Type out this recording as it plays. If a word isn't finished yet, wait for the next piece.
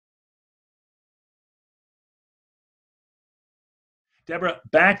Deborah,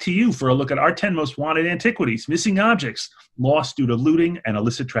 back to you for a look at our 10 most wanted antiquities, missing objects, lost due to looting and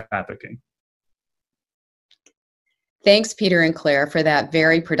illicit trafficking. Thanks, Peter and Claire, for that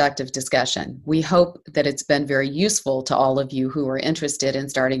very productive discussion. We hope that it's been very useful to all of you who are interested in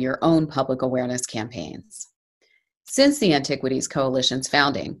starting your own public awareness campaigns. Since the Antiquities Coalition's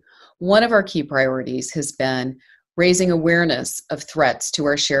founding, one of our key priorities has been raising awareness of threats to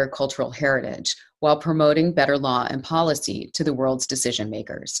our shared cultural heritage while promoting better law and policy to the world's decision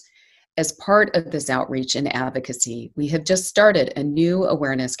makers. As part of this outreach and advocacy, we have just started a new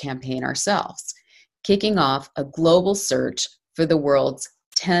awareness campaign ourselves, kicking off a global search for the world's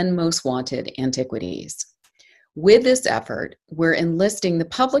 10 most wanted antiquities. With this effort, we're enlisting the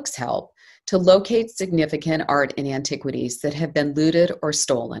public's help to locate significant art and antiquities that have been looted or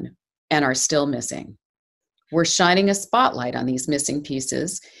stolen and are still missing. We're shining a spotlight on these missing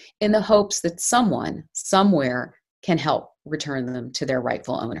pieces in the hopes that someone, somewhere, can help return them to their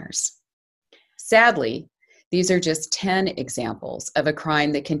rightful owners. Sadly, these are just 10 examples of a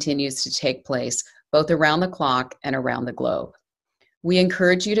crime that continues to take place both around the clock and around the globe. We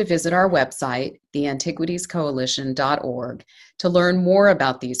encourage you to visit our website, theantiquitiescoalition.org, to learn more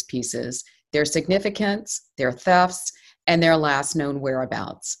about these pieces, their significance, their thefts, and their last known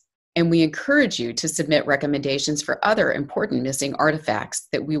whereabouts. And we encourage you to submit recommendations for other important missing artifacts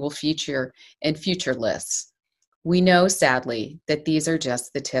that we will feature in future lists. We know, sadly, that these are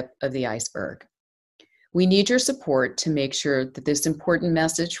just the tip of the iceberg. We need your support to make sure that this important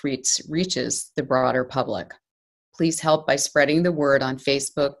message reaches the broader public. Please help by spreading the word on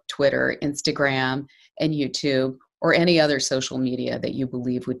Facebook, Twitter, Instagram, and YouTube, or any other social media that you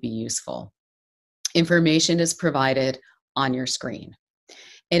believe would be useful. Information is provided on your screen.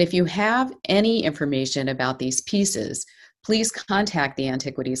 And if you have any information about these pieces, please contact the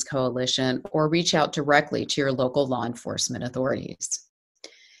Antiquities Coalition or reach out directly to your local law enforcement authorities.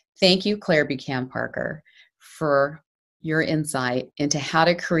 Thank you, Claire Buchan Parker, for your insight into how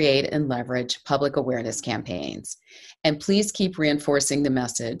to create and leverage public awareness campaigns. And please keep reinforcing the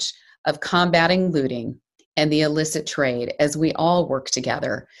message of combating looting and the illicit trade as we all work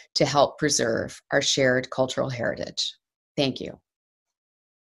together to help preserve our shared cultural heritage. Thank you.